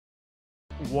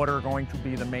what are going to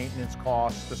be the maintenance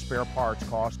costs, the spare parts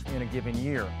cost in a given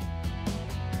year.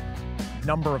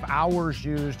 Number of hours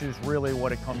used is really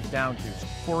what it comes down to.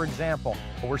 For example,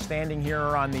 we're standing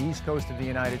here on the east coast of the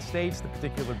United States, the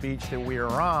particular beach that we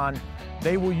are on,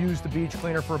 they will use the beach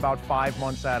cleaner for about 5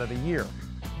 months out of the year.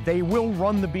 They will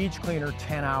run the beach cleaner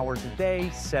 10 hours a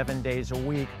day, 7 days a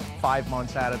week, 5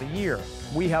 months out of the year.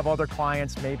 We have other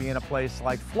clients maybe in a place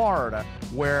like Florida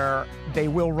where they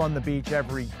will run the beach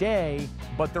every day,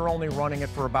 but they're only running it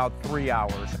for about 3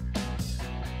 hours.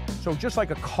 So just like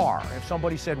a car, if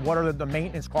somebody said, what are the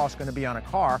maintenance costs going to be on a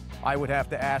car? I would have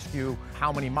to ask you,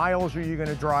 how many miles are you going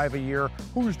to drive a year?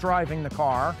 Who's driving the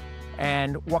car?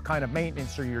 And what kind of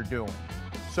maintenance are you doing?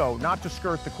 So not to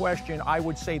skirt the question, I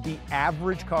would say the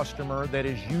average customer that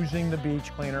is using the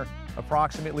beach cleaner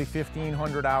approximately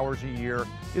 1,500 hours a year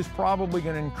is probably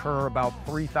going to incur about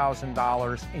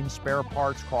 $3,000 in spare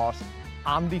parts costs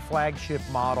on the flagship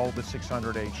model, the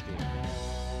 600 HD.